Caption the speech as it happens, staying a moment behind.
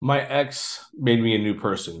my ex made me a new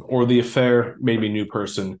person, or the affair made me a new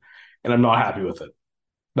person, and I'm not happy with it.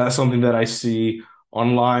 That's something that I see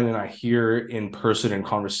online and I hear in person in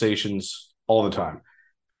conversations all the time.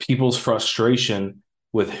 People's frustration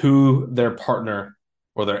with who their partner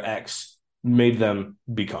or their ex made them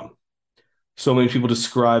become. So many people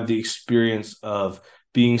describe the experience of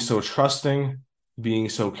being so trusting, being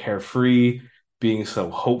so carefree, being so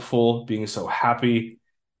hopeful, being so happy,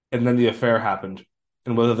 and then the affair happened.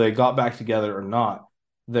 And whether they got back together or not,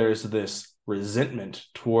 there's this resentment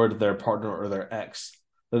toward their partner or their ex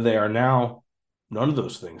that they are now none of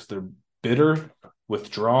those things. They're bitter,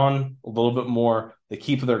 withdrawn, a little bit more. They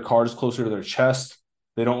keep their cards closer to their chest.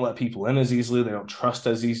 They don't let people in as easily. They don't trust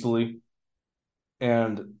as easily.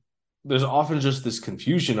 And there's often just this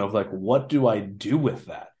confusion of like, what do I do with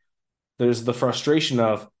that? There's the frustration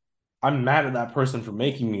of, I'm mad at that person for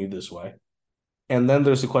making me this way. And then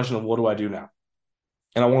there's the question of, what do I do now?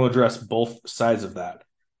 And I want to address both sides of that.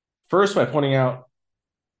 First, by pointing out,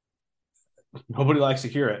 nobody likes to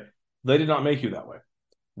hear it. They did not make you that way.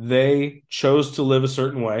 They chose to live a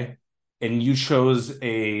certain way, and you chose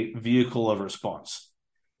a vehicle of response.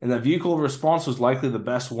 And that vehicle of response was likely the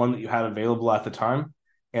best one that you had available at the time,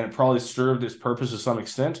 and it probably served its purpose to some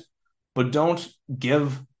extent. But don't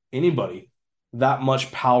give anybody that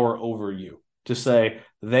much power over you to say,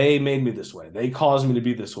 they made me this way, they caused me to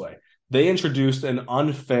be this way. They introduced an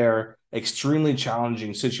unfair, extremely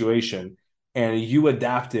challenging situation, and you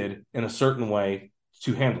adapted in a certain way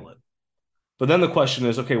to handle it. But then the question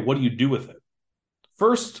is, okay, what do you do with it?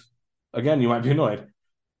 First, again, you might be annoyed.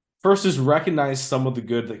 First is recognize some of the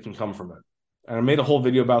good that can come from it. And I made a whole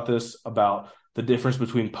video about this, about the difference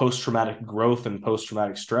between post-traumatic growth and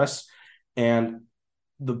post-traumatic stress. And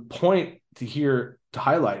the point to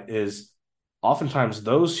highlight is oftentimes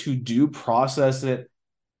those who do process it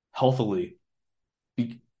healthily,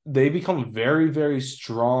 they become very, very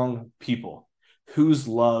strong people whose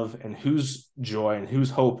love and whose joy and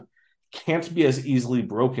whose hope can't be as easily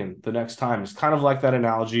broken the next time. It's kind of like that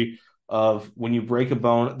analogy of when you break a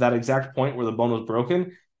bone, that exact point where the bone was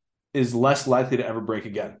broken is less likely to ever break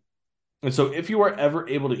again. And so if you are ever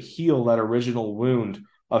able to heal that original wound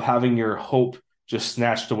of having your hope just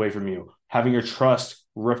snatched away from you, having your trust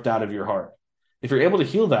ripped out of your heart, if you're able to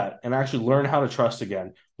heal that and actually learn how to trust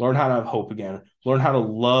again, learn how to have hope again, learn how to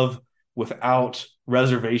love without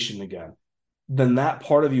reservation again, then that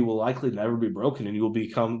part of you will likely never be broken and you will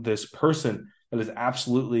become this person that is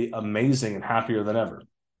absolutely amazing and happier than ever.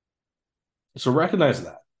 So recognize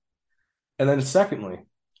that. And then secondly,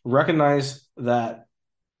 recognize that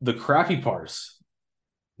the crappy parts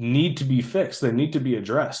need to be fixed. They need to be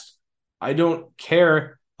addressed. I don't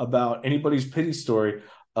care about anybody's pity story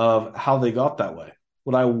of how they got that way.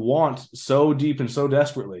 What I want so deep and so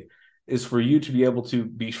desperately is for you to be able to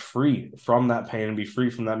be free from that pain and be free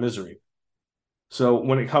from that misery. So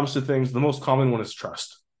when it comes to things, the most common one is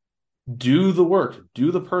trust. Do the work,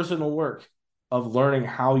 do the personal work of learning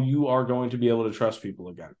how you are going to be able to trust people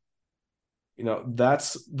again.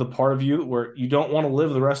 That's the part of you where you don't want to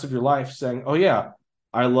live the rest of your life saying, oh, yeah,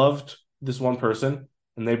 I loved this one person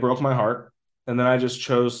and they broke my heart. And then I just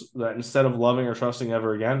chose that instead of loving or trusting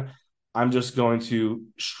ever again, I'm just going to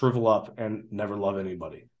shrivel up and never love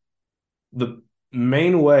anybody. The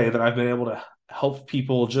main way that I've been able to help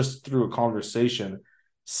people just through a conversation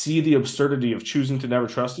see the absurdity of choosing to never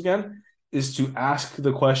trust again is to ask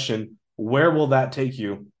the question, where will that take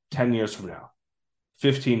you 10 years from now,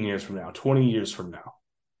 15 years from now, 20 years from now?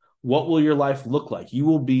 What will your life look like? You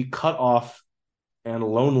will be cut off and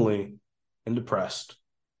lonely and depressed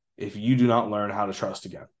if you do not learn how to trust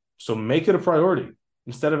again. So make it a priority.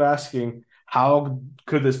 Instead of asking, how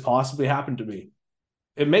could this possibly happen to me?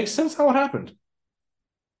 It makes sense how it happened.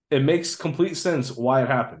 It makes complete sense why it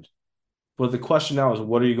happened. But the question now is,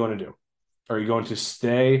 what are you going to do? Are you going to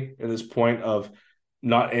stay in this point of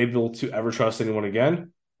not able to ever trust anyone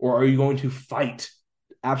again? Or are you going to fight,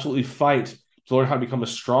 absolutely fight, to learn how to become a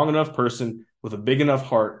strong enough person with a big enough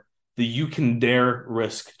heart that you can dare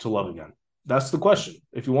risk to love again? That's the question.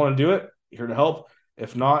 If you want to do it, here to help.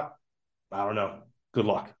 If not, I don't know. Good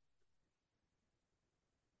luck.